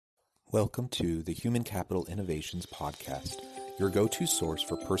Welcome to the Human Capital Innovations Podcast, your go-to source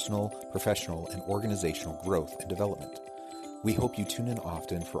for personal, professional, and organizational growth and development. We hope you tune in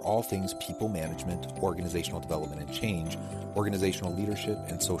often for all things people management, organizational development and change, organizational leadership,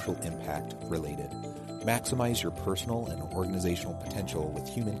 and social impact related. Maximize your personal and organizational potential with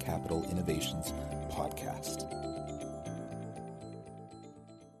Human Capital Innovations Podcast.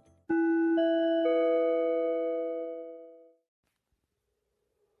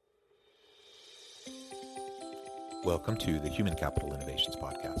 Welcome to the Human Capital Innovations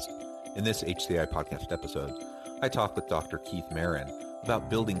Podcast. In this HCI podcast episode, I talk with Dr. Keith Merron about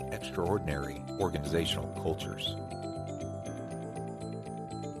building extraordinary organizational cultures.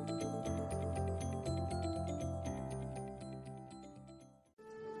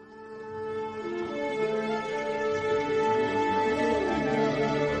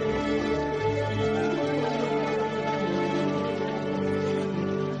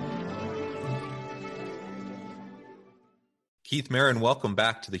 Keith Merron, welcome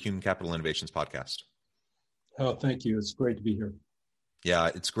back to the Human Capital Innovations Podcast. Oh, thank you. It's great to be here. Yeah,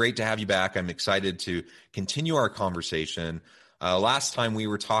 it's great to have you back. I'm excited to continue our conversation. Last time we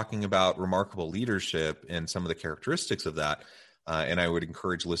were talking about remarkable leadership and some of the characteristics of that. And I would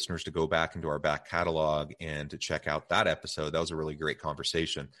encourage listeners to go back into our back catalog and to check out that episode. That was a really great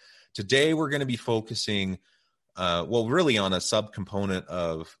conversation. Today, we're going to be focusing, really on a subcomponent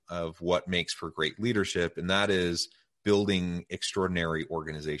of what makes for great leadership, and that is building extraordinary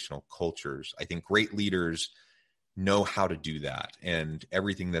organizational cultures. I think great leaders know how to do that, and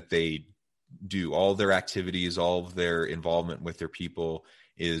everything that they do, all their activities, all of their involvement with their people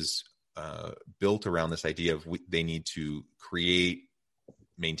is built around this idea of they need to create,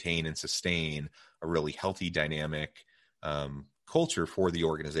 maintain, and sustain a really healthy, dynamic culture for the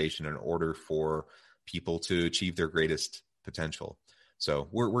organization in order for people to achieve their greatest potential. So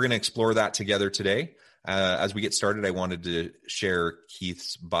we're going to explore that together today. As we get started, I wanted to share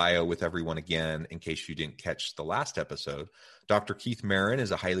Keith's bio with everyone again, in case you didn't catch the last episode. Dr. Keith Merron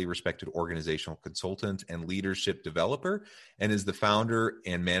is a highly respected organizational consultant and leadership developer, and is the founder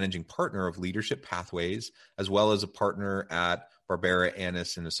and managing partner of Leadership Pathways, as well as a partner at Barbera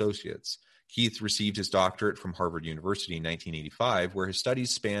Annis and Associates. Keith received his doctorate from Harvard University in 1985, where his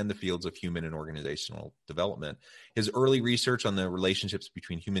studies span the fields of human and organizational development. His early research on the relationships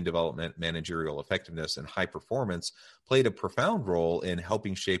between human development, managerial effectiveness, and high performance played a profound role in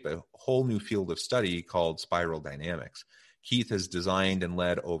helping shape a whole new field of study called spiral dynamics. Keith has designed and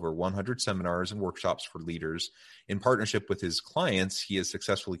led over 100 seminars and workshops for leaders. In partnership with his clients, he has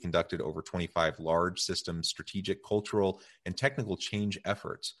successfully conducted over 25 large system strategic, cultural, and technical change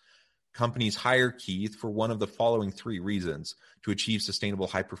efforts. Companies hire Keith for one of the following three reasons: to achieve sustainable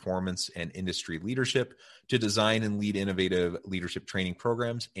high performance and industry leadership, to design and lead innovative leadership training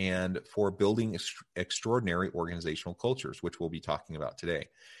programs, and for building extraordinary organizational cultures, which we'll be talking about today.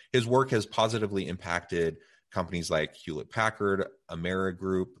 His work has positively impacted companies like Hewlett-Packard, Amera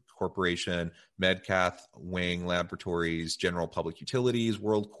Group Corporation, Medcath, Wang Laboratories, General Public Utilities,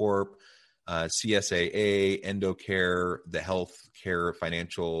 World Corp, CSAA, Endocare, the Healthcare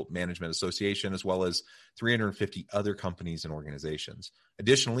Financial Management Association, as well as 350 other companies and organizations.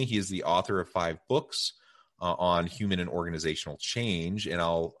 Additionally, he is the author of 5 books on human and organizational change, and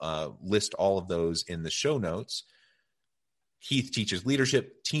I'll list all of those in the show notes. Keith teaches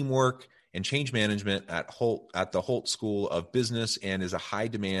leadership, teamwork, and change management at the Holt School of Business, and is a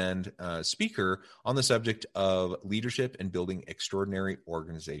high-demand speaker on the subject of leadership and building extraordinary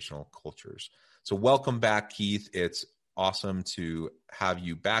organizational cultures. So welcome back, Keith. It's awesome to have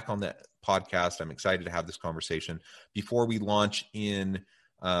you back on the podcast. I'm excited to have this conversation. Before we launch in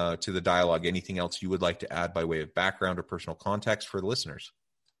to the dialogue, anything else you would like to add by way of background or personal context for the listeners?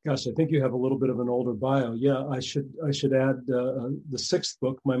 Gosh, I think you have a little bit of an older bio. Yeah, I should add the 6th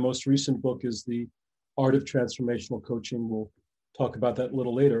book. My most recent book is The Art of Transformational Coaching. We'll talk about that a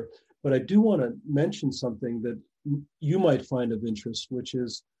little later. But I do want to mention something that you might find of interest, which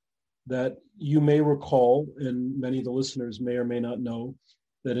is that you may recall, and many of the listeners may or may not know,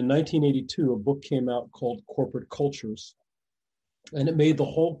 that in 1982, a book came out called Corporate Cultures. And it made the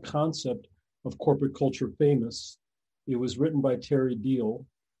whole concept of corporate culture famous. It was written by Terry Deal.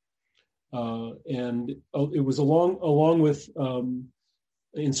 And it was along with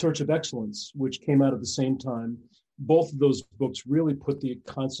In Search of Excellence, which came out at the same time. Both of those books really put the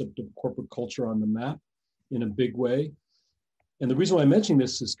concept of corporate culture on the map in a big way. And the reason why I'm mentioning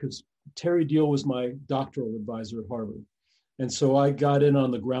this is because Terry Deal was my doctoral advisor at Harvard. And so I got in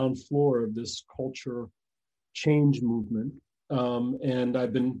on the ground floor of this culture change movement. And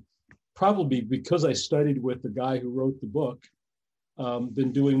I've been, probably because I studied with the guy who wrote the book,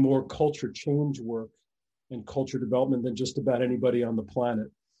 been doing more culture change work and culture development than just about anybody on the planet.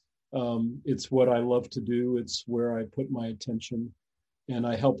 It's what I love to do. It's where I put my attention, and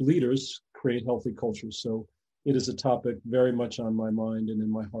I help leaders create healthy cultures. So it is a topic very much on my mind and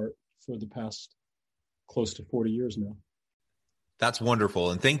in my heart for the past close to 40 years now. That's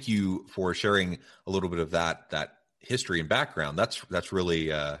wonderful, and thank you for sharing a little bit of that history and background. That's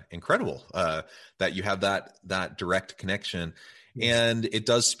really incredible that you have that direct connection. Yes. And it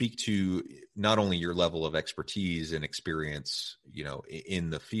does speak to not only your level of expertise and experience, in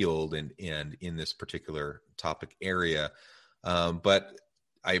the field and in this particular topic area, but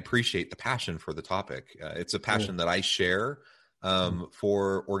I appreciate the passion for the topic. It's a passion that I share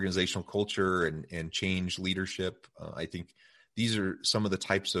for organizational culture and change leadership. I think these are some of the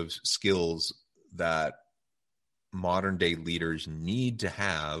types of skills that modern day leaders need to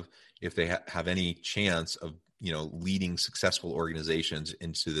have if they have any chance of leading successful organizations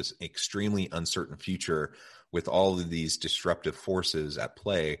into this extremely uncertain future with all of these disruptive forces at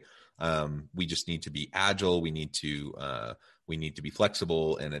play. We just need to be agile. We need to be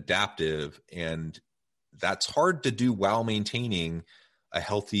flexible and adaptive, and that's hard to do while maintaining a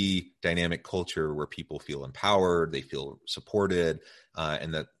healthy, dynamic culture where people feel empowered, they feel supported,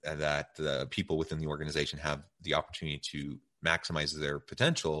 and that the people within the organization have the opportunity to maximize their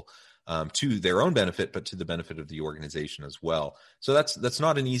potential to their own benefit, but to the benefit of the organization as well. So that's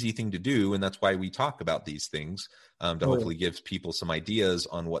not an easy thing to do, and that's why we talk about these things to hopefully give people some ideas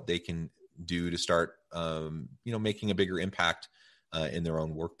on what they can do to start, making a bigger impact in their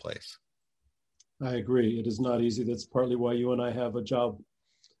own workplace. I agree. It is not easy. That's partly why you and I have a job.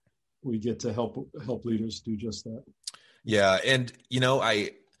 We get to help leaders do just that. Yeah. And,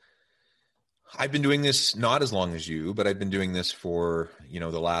 I've been doing this not as long as you, but I've been doing this for,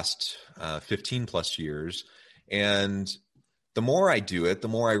 the last 15 plus years. And the more I do it, the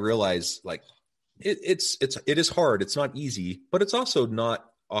more I realize it is hard. It's not easy, but it's also not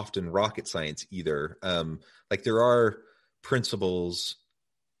often rocket science either. There are principles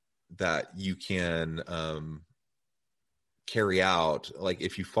that you can carry out, like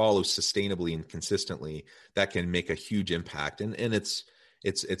if you follow sustainably and consistently, that can make a huge impact. And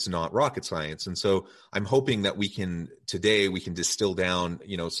it's not rocket science. And so I'm hoping that we can distill down,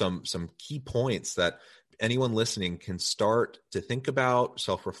 some key points that anyone listening can start to think about,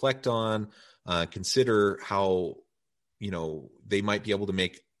 self-reflect on, consider how, they might be able to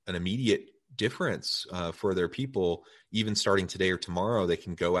make an immediate difference for their people, even starting today or tomorrow. They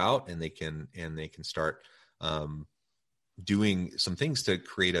can go out and they can start doing some things to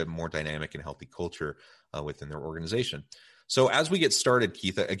create a more dynamic and healthy culture within their organization. So as we get started,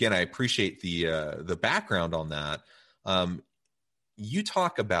 Keith, again, I appreciate the background on that. You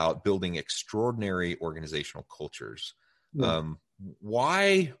talk about building extraordinary organizational cultures. Yeah.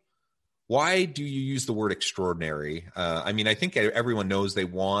 Why do you use the word extraordinary? I think everyone knows they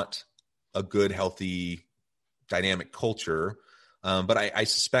want a good, healthy, dynamic culture. But I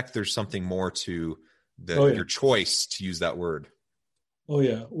suspect there's something more to your choice to use that word. Oh,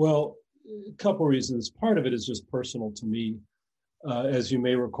 yeah. Well, a couple reasons. Part of it is just personal to me. As you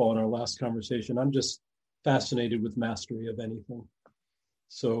may recall in our last conversation, I'm just fascinated with mastery of anything.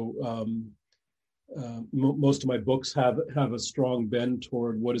 So most of my books have a strong bend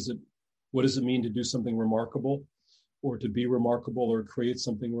toward what does it mean to do something remarkable, or to be remarkable, or create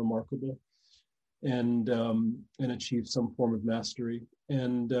something remarkable, and achieve some form of mastery.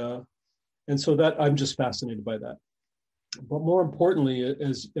 And so that I'm just fascinated by that. But more importantly,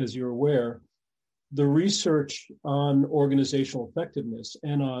 as you're aware, the research on organizational effectiveness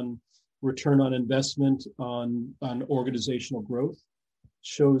and on return on investment on organizational growth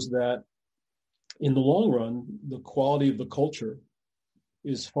shows that in the long run, the quality of the culture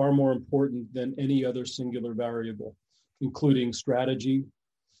is far more important than any other singular variable, including strategy,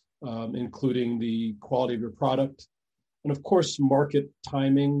 including the quality of your product, and of course, market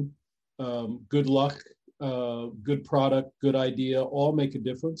timing, good luck, good product, good idea, all make a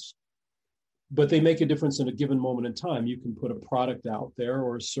difference. But they make a difference in a given moment in time. You can put a product out there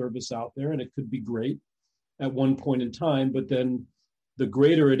or a service out there, and it could be great at one point in time, but then the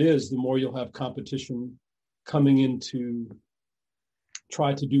greater it is, the more you'll have competition coming in to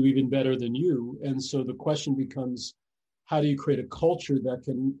try to do even better than you. And so the question becomes, how do you create a culture that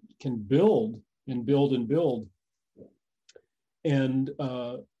can build and build and build? And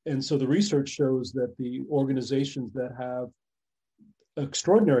so the research shows that the organizations that have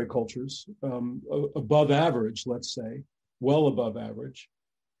extraordinary cultures, above average, let's say, well above average,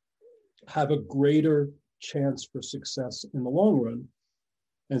 have a greater chance for success in the long run.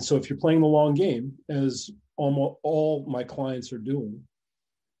 And so if you're playing the long game, as almost all my clients are doing,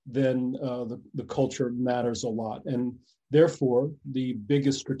 then the culture matters a lot. And therefore, the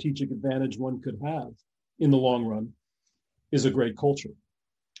biggest strategic advantage one could have in the long run is a great culture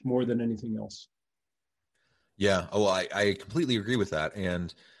more than anything else. Yeah. Oh, I completely agree with that.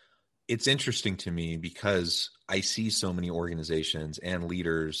 And it's interesting to me because I see so many organizations and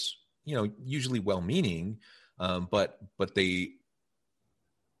leaders, usually well-meaning, but they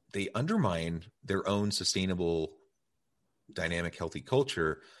undermine their own sustainable, dynamic, healthy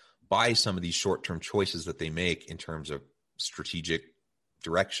culture by some of these short-term choices that they make in terms of strategic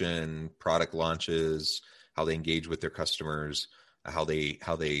direction, product launches, how they engage with their customers, how they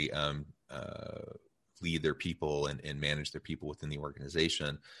lead their people and manage their people within the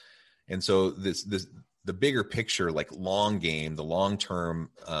organization. And so the bigger picture, like long game, the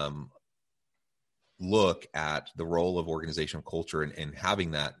long-term look at the role of organizational culture and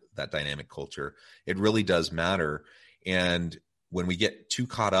having that dynamic culture, it really does matter. And when we get too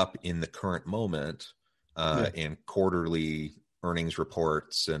caught up in the current moment, in quarterly earnings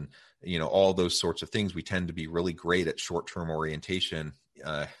reports and all those sorts of things, we tend to be really great at short-term orientation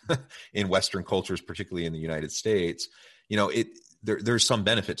in Western cultures, particularly in the United States. There's some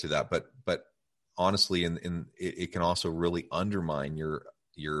benefit to that, but honestly, it can also really undermine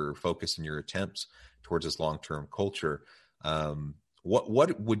your focus and your attempts towards this long-term culture.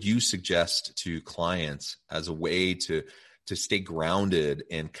 What would you suggest to clients as a way to stay grounded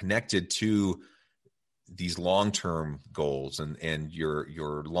and connected to these long-term goals and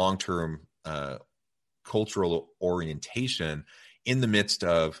your long-term cultural orientation in the midst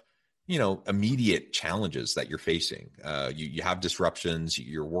of immediate challenges that you're facing? You have disruptions,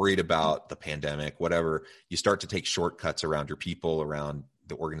 you're worried about the pandemic, whatever. You start to take shortcuts around your people, around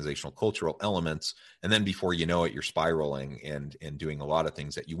the organizational cultural elements, and then before you know it, you're spiraling and doing a lot of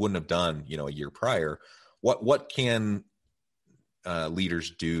things that you wouldn't have done a year prior. What can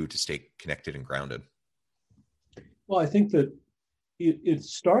leaders do to stay connected and grounded? Well, I think that it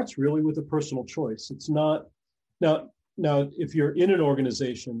starts really with a personal choice. It's not now if you're in an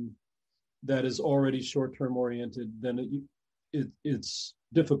organization that is already short-term oriented, then it's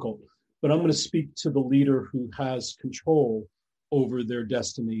difficult. But I'm going to speak to the leader who has control over their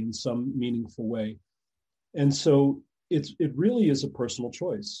destiny in some meaningful way. And so it really is a personal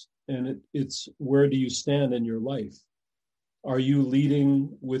choice. And it's where do you stand in your life? Are you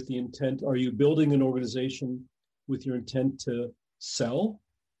leading with the intent? Are you building an organization with your intent to sell?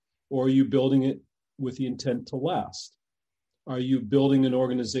 Or are you building it with the intent to last? Are you building an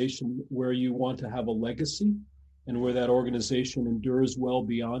organization where you want to have a legacy and where that organization endures well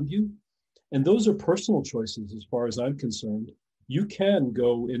beyond you? And those are personal choices as far as I'm concerned. You can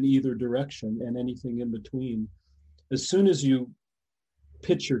go in either direction and anything in between. As soon as you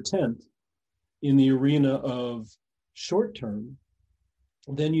pitch your tent in the arena of short term,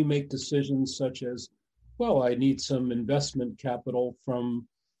 then you make decisions such as, well, I need some investment capital from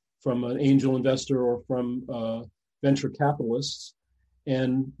an angel investor or from venture capitalists.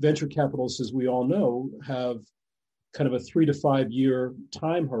 And venture capitalists, as we all know, have kind of a 3 to 5 year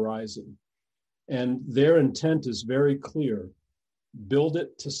time horizon. And their intent is very clear: build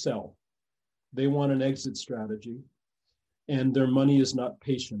it to sell. They want an exit strategy, and their money is not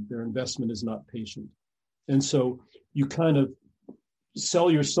patient. Their investment is not patient. And so you kind of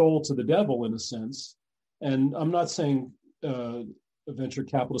sell your soul to the devil in a sense. And I'm not saying a venture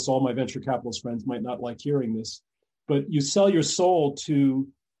capitalist, all my venture capitalist friends might not like hearing this, but you sell your soul to,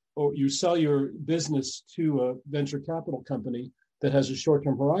 or you sell your business to a venture capital company that has a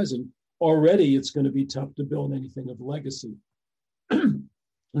short-term horizon, already it's going to be tough to build anything of legacy.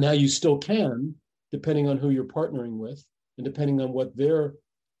 Now you still can, depending on who you're partnering with and depending on what their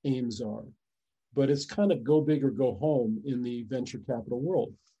aims are. But it's kind of go big or go home in the venture capital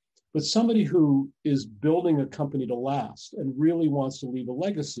world. But somebody who is building a company to last and really wants to leave a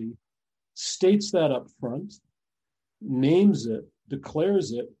legacy states that up front, names it,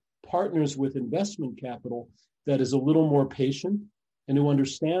 declares it, partners with investment capital that is a little more patient and who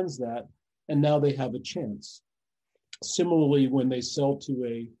understands that, and now they have a chance. Similarly, when they sell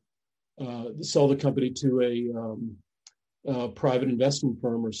the company to a private investment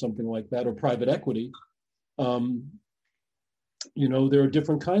firm or something like that, or private equity, there are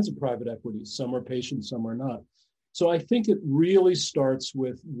different kinds of private equities. Some are patient, some are not. So I think it really starts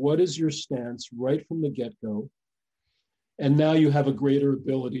with what is your stance right from the get-go. And now you have a greater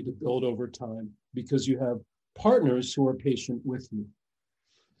ability to build over time because you have partners who are patient with you.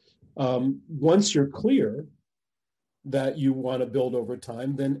 Once you're clear that you want to build over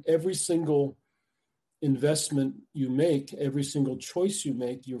time, then every single investment you make, every single choice you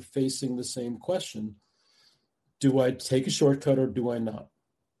make, you're facing the same question. Do I take a shortcut or do I not?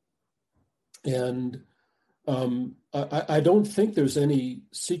 And I don't think there's any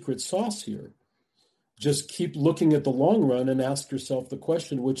secret sauce here. Just keep looking at the long run and ask yourself the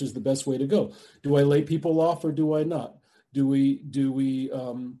question, which is the best way to go? Do I lay people off or do I not? Do we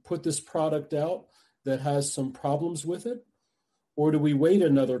put this product out that has some problems with it? Or do we wait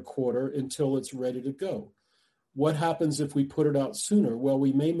another quarter until it's ready to go? What happens if we put it out sooner? Well,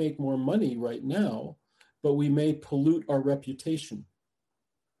 we may make more money right now, but we may pollute our reputation.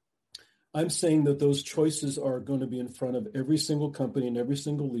 I'm saying that those choices are going to be in front of every single company and every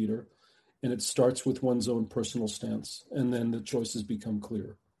single leader, and it starts with one's own personal stance, and then the choices become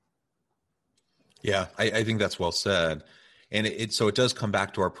clear. Yeah, I think that's well said. And so it does come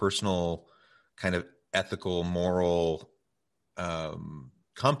back to our personal kind of ethical, moral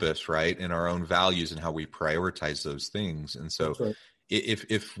compass, right? And our own values and how we prioritize those things. And so Right.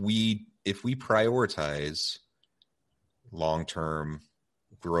 if we prioritize long-term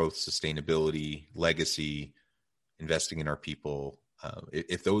growth, sustainability, legacy, investing in our people,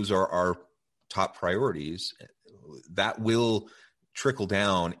 if those are our top priorities, that will trickle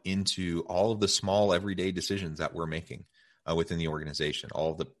down into all of the small everyday decisions that we're making within the organization,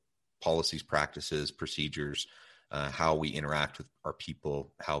 all of the policies, practices, procedures, how we interact with our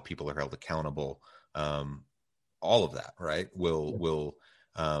people, how people are held accountable, all of that, right, will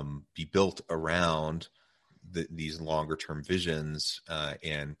be built around these longer term visions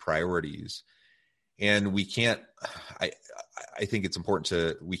and priorities. And we can't, I think it's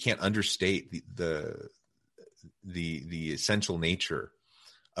important we can't understate the essential nature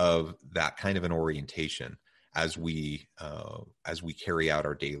of that kind of an orientation as we carry out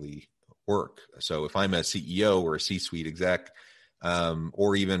our daily work. So if I'm a CEO or a C-suite exec,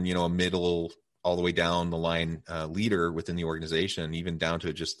 or even, a middle all the way down the line leader within the organization, even down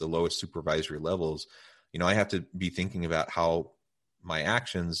to just the lowest supervisory levels, I have to be thinking about how my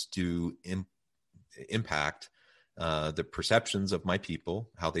actions do impact the perceptions of my people,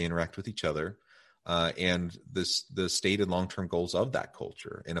 how they interact with each other, and the stated long-term goals of that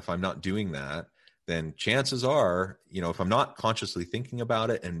culture. And if I'm not doing that, then chances are, if I'm not consciously thinking about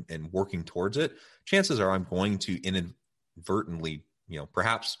it and working towards it, chances are I'm going to inadvertently,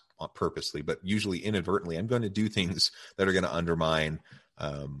 perhaps not purposely, but usually inadvertently, I'm going to do things that are going to undermine,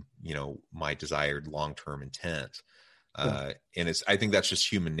 my desired long-term intent. And I think that's just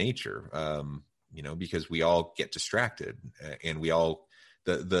human nature, because we all get distracted, and we all,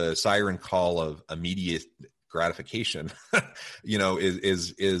 the siren call of immediate gratification,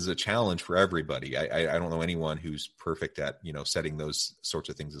 is a challenge for everybody. I don't know anyone who's perfect at, setting those sorts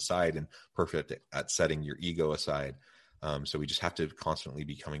of things aside and perfect at setting your ego aside. So we just have to constantly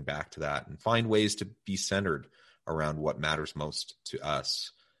be coming back to that and find ways to be centered around what matters most to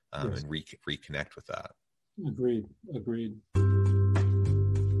us, and reconnect with that. Agreed.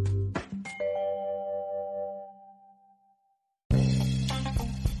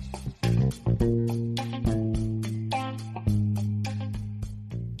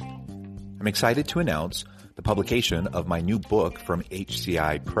 I'm excited to announce the publication of my new book from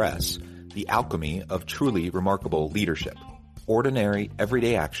HCI Press, The Alchemy of Truly Remarkable Leadership: Ordinary,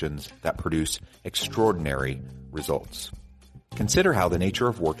 Everyday Actions that Produce Extraordinary Results. Consider how the nature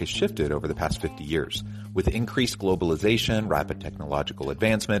of work has shifted over the past 50 years. With increased globalization, rapid technological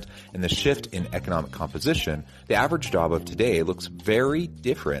advancement, and the shift in economic composition, the average job of today looks very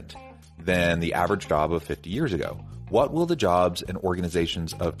different than the average job of 50 years ago. What will the jobs and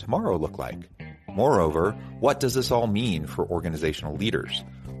organizations of tomorrow look like? Moreover, what does this all mean for organizational leaders?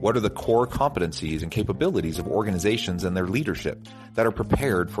 What are the core competencies and capabilities of organizations and their leadership that are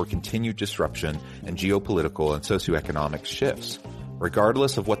prepared for continued disruption and geopolitical and socioeconomic shifts?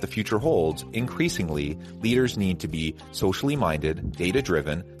 Regardless of what the future holds, increasingly, leaders need to be socially minded,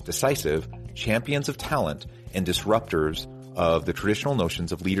 data-driven, decisive, champions of talent, and disruptors of the traditional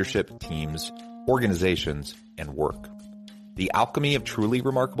notions of leadership, teams, organizations, and work. The Alchemy of Truly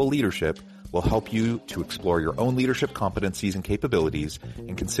Remarkable Leadership will help you to explore your own leadership competencies and capabilities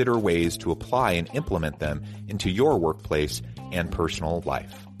and consider ways to apply and implement them into your workplace and personal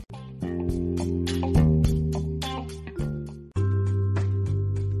life.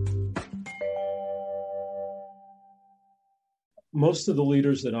 Most of the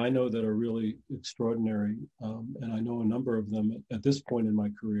leaders that I know that are really extraordinary, and I know a number of them at this point in my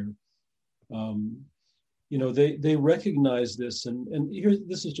career, they recognize this, and here,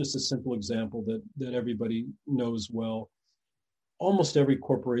 this is just a simple example that everybody knows well. Almost every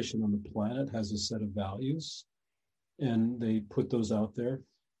corporation on the planet has a set of values, and they put those out there.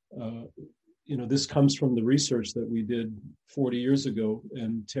 This comes from the research that we did 40 years ago,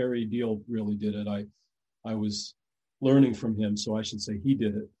 and Terry Deal really did it. I was learning from him, so I should say he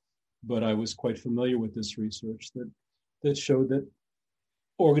did it, but I was quite familiar with this research that showed that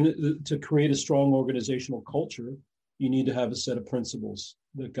to create a strong organizational culture, you need to have a set of principles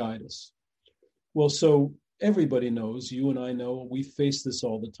that guide us. Well, so everybody knows, you and I know, we face this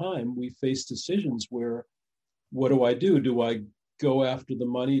all the time. We face decisions where, what do I do? Do I go after the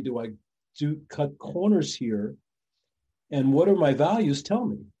money? Do I cut corners here? And what are my values tell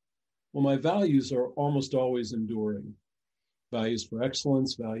me? Well, my values are almost always enduring. Values for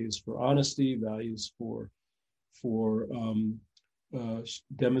excellence, values for honesty, values for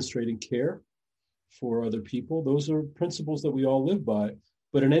demonstrating care for other people. Those are principles that we all live by.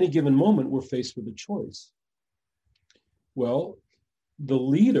 But in any given moment, we're faced with a choice. Well, the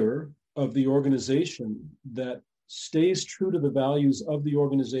leader of the organization that stays true to the values of the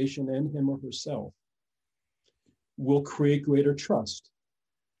organization and him or herself will create greater trust.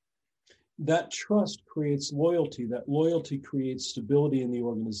 That trust creates loyalty. That loyalty creates stability in the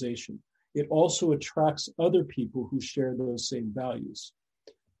organization. It also attracts other people who share those same values.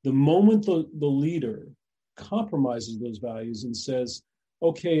 The moment the leader compromises those values and says,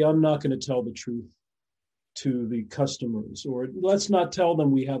 okay, I'm not going to tell the truth to the customers, or let's not tell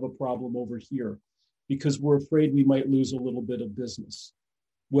them we have a problem over here because we're afraid we might lose a little bit of business.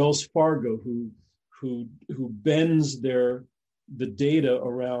 Wells Fargo, who bends the data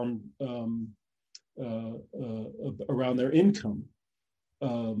around their income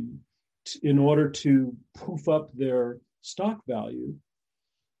in order to poof up their stock value,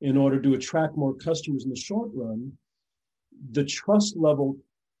 in order to attract more customers in the short run, the trust level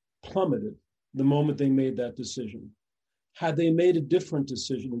plummeted the moment they made that decision. Had they made a different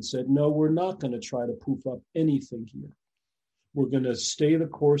decision and said, no, we're not going to try to poof up anything here, we're going to stay the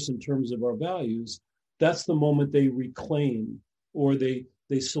course in terms of our values, that's the moment they reclaim or they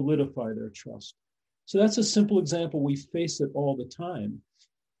solidify their trust. So that's a simple example. We face it all the time.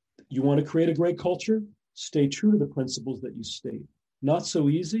 You want to create a great culture? Stay true to the principles that you state. Not so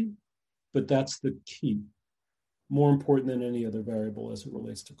easy, but that's the key. More important than any other variable as it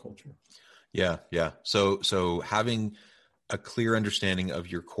relates to culture. Yeah. So having a clear understanding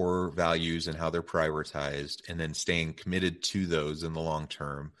of your core values and how they're prioritized, and then staying committed to those in the long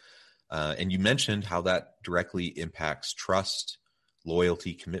term. And you mentioned how that directly impacts trust,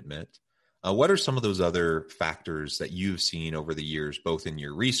 loyalty, commitment. What are some of those other factors that you've seen over the years, both in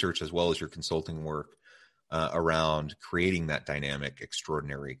your research as well as your consulting work, around creating that dynamic,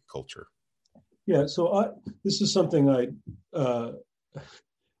 extraordinary culture? Yeah, so this is something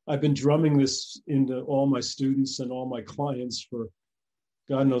I've been drumming this into all my students and all my clients for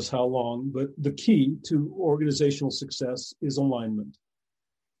God knows how long, but the key to organizational success is alignment.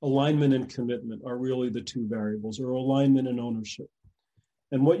 Alignment and commitment are really the two variables, or alignment and ownership.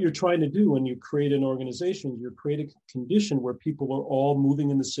 And what you're trying to do when you create an organization, you're creating a condition where people are all moving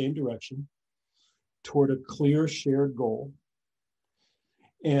in the same direction toward a clear shared goal.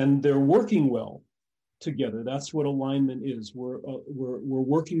 And they're working well together. That's what alignment is. We're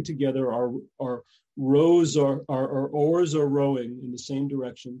working together. Our oars are rowing in the same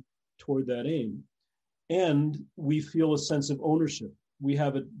direction toward that aim. And we feel a sense of ownership. We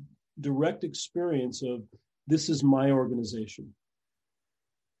have a direct experience of, this is my organization.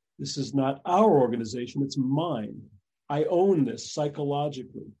 This is not our organization, it's mine. I own this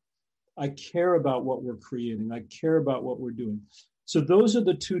psychologically. I care about what we're creating. I care about what we're doing. So those are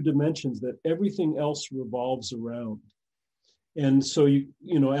the two dimensions that everything else revolves around. And so you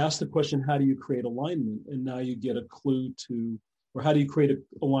ask the question, how do you create alignment? And now you get a clue to, or how do you create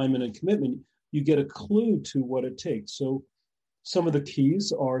alignment and commitment? You get a clue to what it takes. So some of the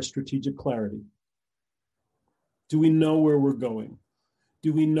keys are strategic clarity. Do we know where we're going?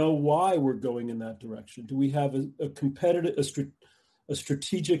 Do we know why we're going in that direction? Do we have a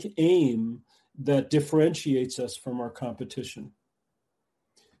strategic aim that differentiates us from our competition?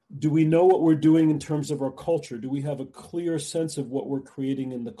 Do we know what we're doing in terms of our culture? Do we have a clear sense of what we're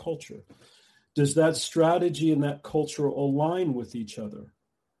creating in the culture? Does that strategy and that culture align with each other?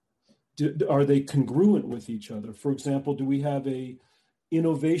 Are they congruent with each other? For example, do we have a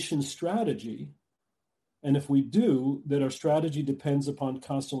innovation strategy? And if we do, that our strategy depends upon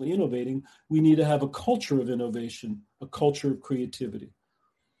constantly innovating, we need to have a culture of innovation, a culture of creativity.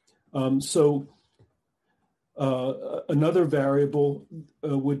 Another variable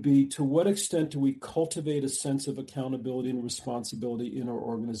would be, to what extent do we cultivate a sense of accountability and responsibility in our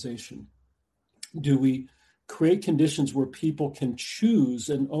organization? Do we create conditions where people can choose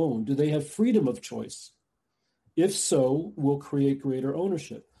and own? Do they have freedom of choice? If so, we'll create greater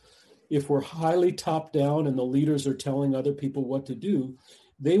ownership. If we're highly top down and the leaders are telling other people what to do,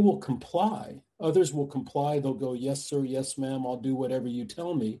 they will comply. Others will comply. They'll go, yes, sir, yes, ma'am, I'll do whatever you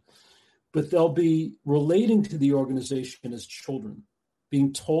tell me. But they'll be relating to the organization as children,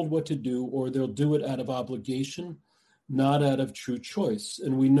 being told what to do, or they'll do it out of obligation, not out of true choice.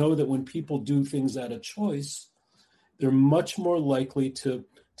 And we know that when people do things out of choice, they're much more likely to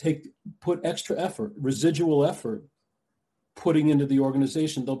put extra effort, residual effort, putting into the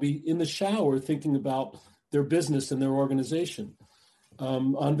organization. They'll be in the shower thinking about their business and their organization.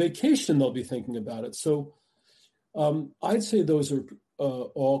 On vacation, they'll be thinking about it. So I'd say those are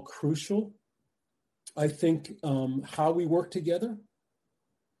all crucial. I think how we work together,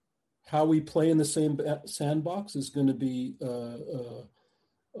 how we play in the same sandbox is going to be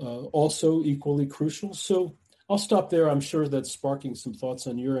also equally crucial. So I'll stop there. I'm sure that's sparking some thoughts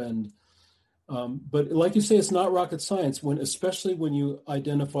on your end. But like you say, it's not rocket science, especially when you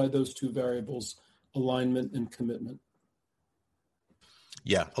identify those two variables, alignment and commitment.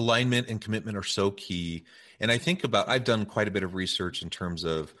 Yeah, alignment and commitment are so key. And I think I've done quite a bit of research in terms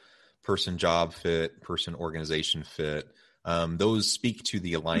of person job fit, person organization fit. Those speak to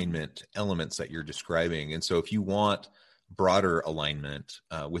the alignment elements that you're describing. And so if you want broader alignment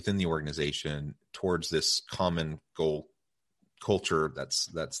within the organization towards this common goal culture, that's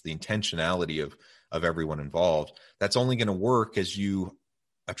the intentionality of everyone involved, that's only going to work as you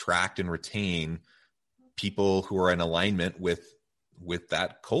attract and retain people who are in alignment with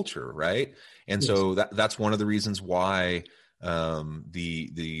that culture, right? And yes. So that's one of the reasons why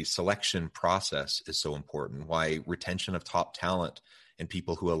the selection process is so important, why retention of top talent and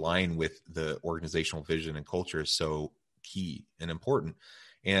people who align with the organizational vision and culture is so key and important.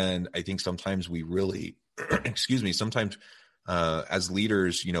 And I think sometimes we really, sometimes as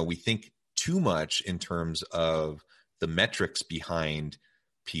leaders, we think too much in terms of the metrics behind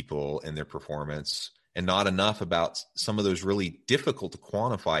people and their performance, and not enough about some of those really difficult to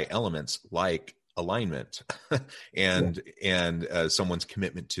quantify elements like alignment and someone's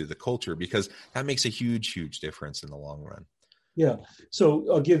commitment to the culture, because that makes a huge difference in the long run. Yeah. So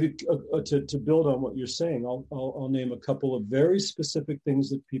I'll give you to build on what you're saying. I'll name a couple of very specific things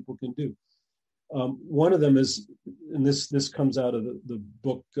that people can do. One of them is, and this comes out of the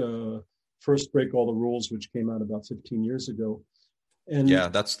book First Break All the Rules, which came out about 15 years ago. And yeah,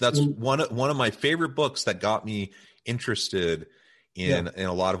 that's one of my favorite books that got me interested in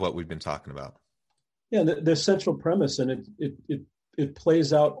a lot of what we've been talking about. Yeah, the central premise, and it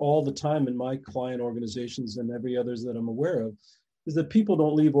plays out all the time in my client organizations and every others that I'm aware of, is that people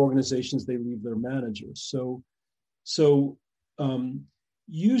don't leave organizations, they leave their managers. So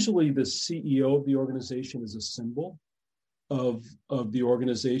usually the CEO of the organization is a symbol of the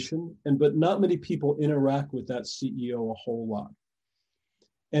organization, but not many people interact with that CEO a whole lot.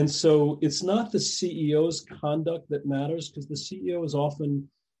 And so it's not the CEO's conduct that matters, because the CEO is often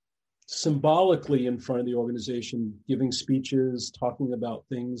symbolically in front of the organization, giving speeches, talking about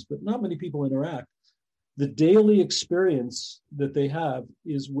things, but not many people interact. The daily experience that they have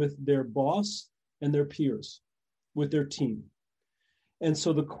is with their boss and their peers, with their team. And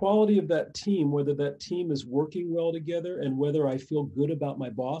so the quality of that team, whether that team is working well together and whether I feel good about my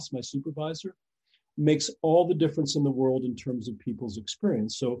boss, my supervisor, makes all the difference in the world in terms of people's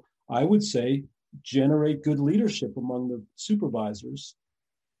experience. So I would say generate good leadership among the supervisors,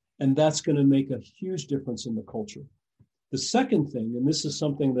 and that's going to make a huge difference in the culture. The second thing, and this is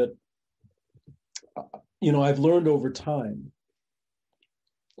something that I've learned over time,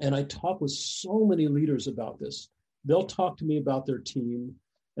 and I talk with so many leaders about this. They'll talk to me about their team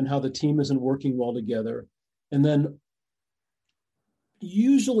and how the team isn't working well together, and then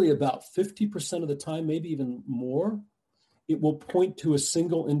usually about 50% of the time, maybe even more, it will point to a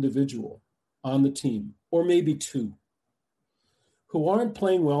single individual on the team, or maybe two, who aren't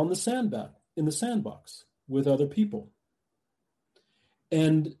playing well in the sandbox with other people.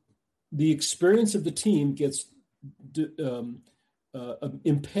 And the experience of the team gets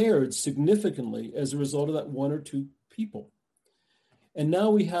impaired significantly as a result of that one or two people. And now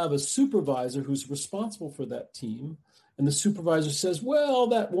we have a supervisor who's responsible for that team. And the supervisor says, well,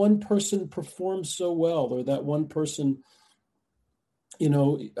 that one person performs so well, or that one person,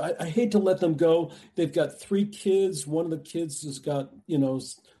 I hate to let them go. They've got 3 kids. One of the kids has got,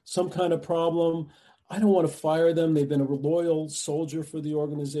 some kind of problem. I don't want to fire them. They've been a loyal soldier for the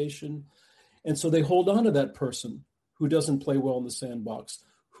organization. And so they hold on to that person who doesn't play well in the sandbox,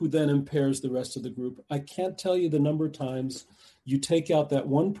 who then impairs the rest of the group. I can't tell you the number of times you take out that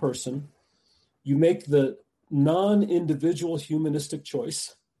one person, you make the non-individual humanistic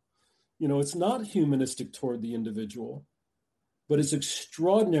choice. It's not humanistic toward the individual, but it's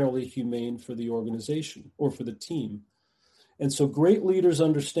extraordinarily humane for the organization or for the team. And so great leaders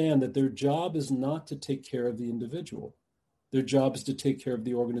understand that their job is not to take care of the individual. Their job is to take care of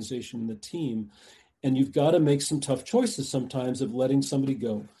the organization and the team. And you've got to make some tough choices sometimes of letting somebody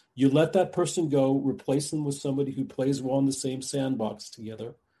go. You let that person go, replace them with somebody who plays well in the same sandbox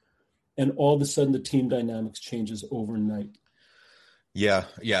together. And all of a sudden the team dynamics changes overnight. Yeah.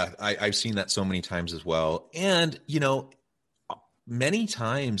 I've seen that so many times as well. And, many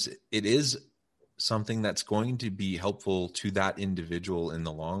times it is something that's going to be helpful to that individual in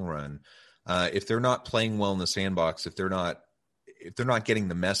the long run. If they're not playing well in the sandbox, if they're not getting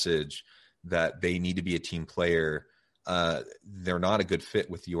the message that they need to be a team player, they're not a good fit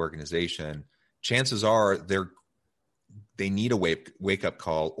with the organization. Chances are they need a wake up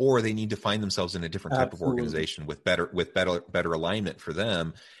call, or they need to find themselves in a different type of organization with better alignment for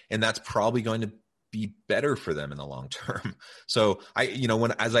them. And that's probably going to be better for them in the long term. So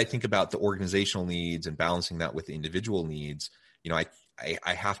as I think about the organizational needs and balancing that with the individual needs, I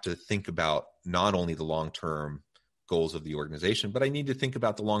have to think about not only the long-term goals of the organization, but I need to think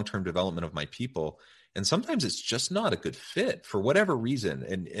about the long-term development of my people. And sometimes it's just not a good fit for whatever reason.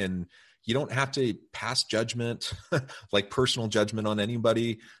 And you don't have to pass judgment, like personal judgment on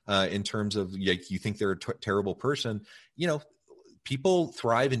anybody in terms of you think they're a terrible person. People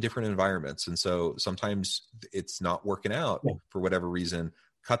thrive in different environments. And so sometimes it's not working out for whatever reason.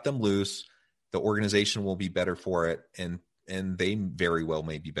 Cut them loose. The organization will be better for it. And they very well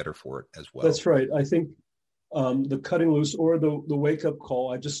may be better for it as well. That's right. I think the cutting loose or the wake up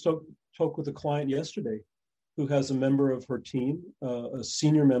call. I just spoke with a client yesterday who has a member of her team, a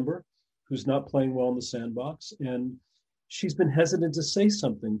senior member who's not playing well in the sandbox. And she's been hesitant to say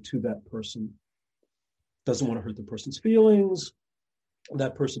something to that person. Doesn't want to hurt the person's feelings.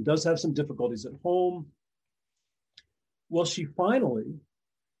 That person does have some difficulties at home. Well, she finally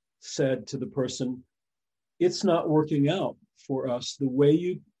said to the person, it's not working out for us. The way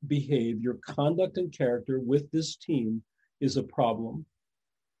you behave, your conduct and character with this team is a problem.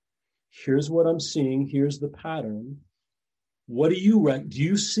 Here's what I'm seeing. Here's the pattern. What do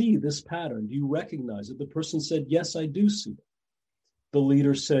you see this pattern? Do you recognize it? The person said, yes, I do see it. The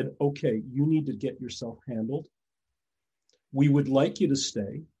leader said, okay, you need to get yourself handled. We would like you to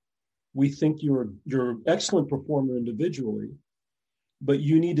stay. We think you're an excellent performer individually, but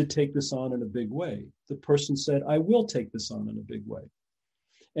you need to take this on in a big way. The person said, I will take this on in a big way.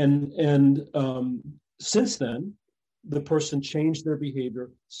 And since then, the person changed their behavior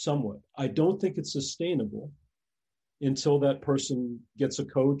somewhat. I don't think it's sustainable until that person gets a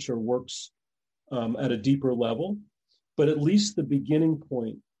coach or works at a deeper level. But at least the beginning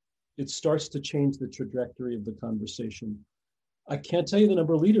point, it starts to change the trajectory of the conversation. I can't tell you the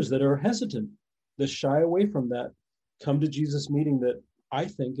number of leaders that are hesitant, that shy away from that come to Jesus meeting that I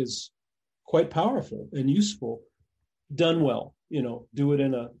think is quite powerful and useful, done well. Do it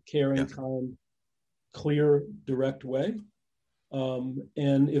in a caring, kind, clear, direct way.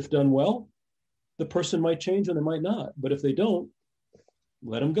 And if done well, the person might change or they might not. But if they don't,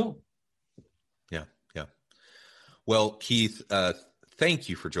 let them go. Yeah. Well, Keith, thank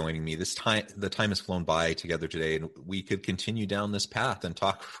you for joining me. The time has flown by together today, and we could continue down this path and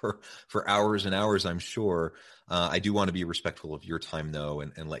talk for hours and hours, I'm sure. I do want to be respectful of your time, though,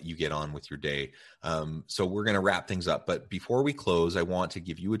 and let you get on with your day. So we're going to wrap things up. But before we close, I want to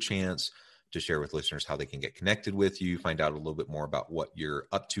give you a chance to share with listeners how they can get connected with you, find out a little bit more about what you're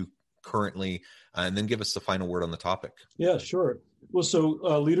up to currently, and then give us the final word on the topic. Yeah, sure. Well, so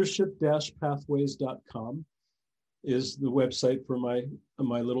leadership-pathways.com is the website for my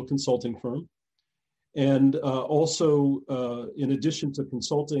little consulting firm. And also, in addition to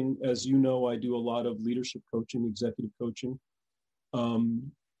consulting, as you know, I do a lot of leadership coaching, executive coaching.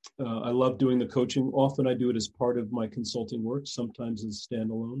 I love doing the coaching. Often I do it as part of my consulting work, sometimes as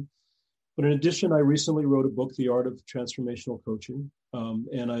standalone. But in addition, I recently wrote a book, The Art of Transformational Coaching,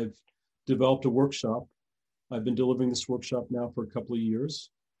 and I've developed a workshop. I've been delivering this workshop now for a couple of years.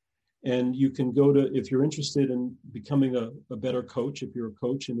 And you can go to, if you're interested in becoming a better coach, if you're a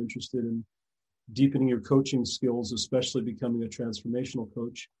coach and interested in deepening your coaching skills, especially becoming a transformational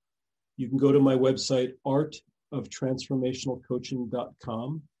coach, you can go to my website,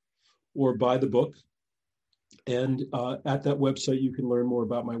 artoftransformationalcoaching.com, or buy the book. And at that website, you can learn more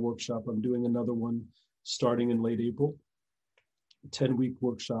about my workshop. I'm doing another one starting in late April, a 10-week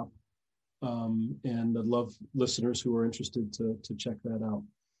workshop. And I'd love listeners who are interested to check that out.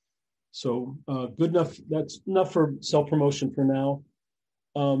 So good enough. That's enough for self-promotion for now.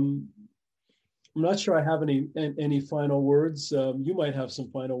 I'm not sure I have any final words. You might have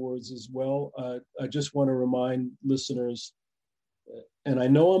some final words as well. I just want to remind listeners, and I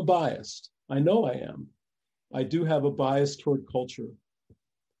know I'm biased. I know I am. I do have a bias toward culture,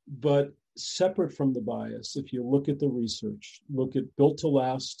 but separate from the bias, if you look at the research, look at Built to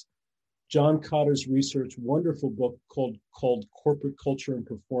Last, John Cotter's research, wonderful book called Corporate Culture and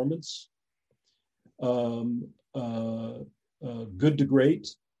Performance, Good to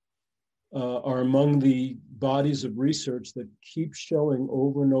Great, are among the bodies of research that keep showing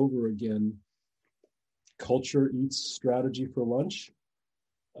over and over again, culture eats strategy for lunch.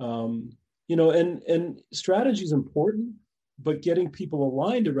 And strategy is important, but getting people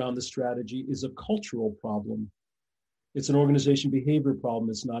aligned around the strategy is a cultural problem. It's an organization behavior problem.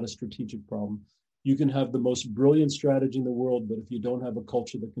 It's not a strategic problem. You can have the most brilliant strategy in the world, but if you don't have a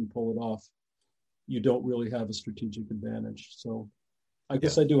culture that can pull it off, you don't really have a strategic advantage. So I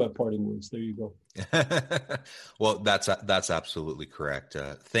guess I do have parting words. There you go. Well, that's absolutely correct.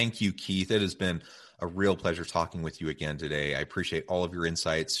 Thank you, Keith. It has been a real pleasure talking with you again today. I appreciate all of your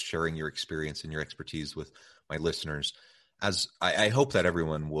insights, sharing your experience and your expertise with my listeners. As I hope that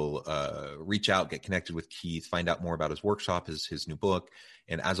everyone will reach out, get connected with Keith, find out more about his workshop, his new book.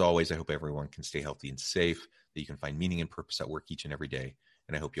 And as always, I hope everyone can stay healthy and safe, that you can find meaning and purpose at work each and every day.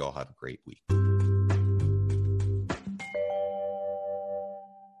 And I hope you all have a great week.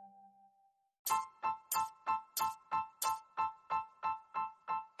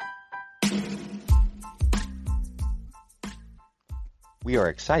 We are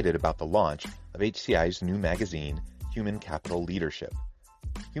excited about the launch of HCI's new magazine, Human Capital Leadership.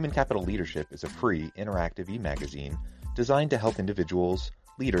 Human Capital Leadership is a free, interactive e-magazine designed to help individuals,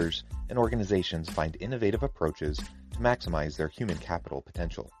 leaders, and organizations find innovative approaches to maximize their human capital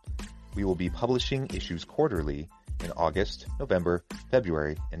potential. We will be publishing issues quarterly in August, November,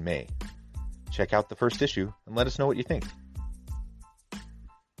 February, and May. Check out the first issue and let us know what you think.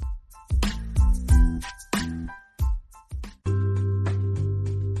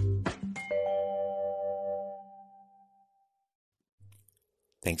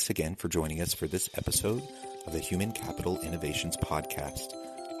 Thanks again for joining us for this episode of the Human Capital Innovations Podcast.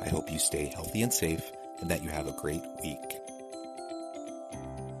 I hope you stay healthy and safe and that you have a great week.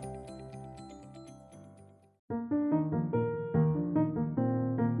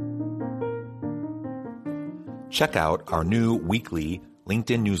 Check out our new weekly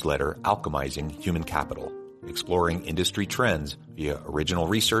LinkedIn newsletter, Alchemizing Human Capital, exploring industry trends via original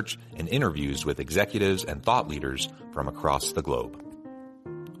research and interviews with executives and thought leaders from across the globe.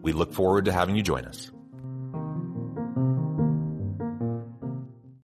 We look forward to having you join us.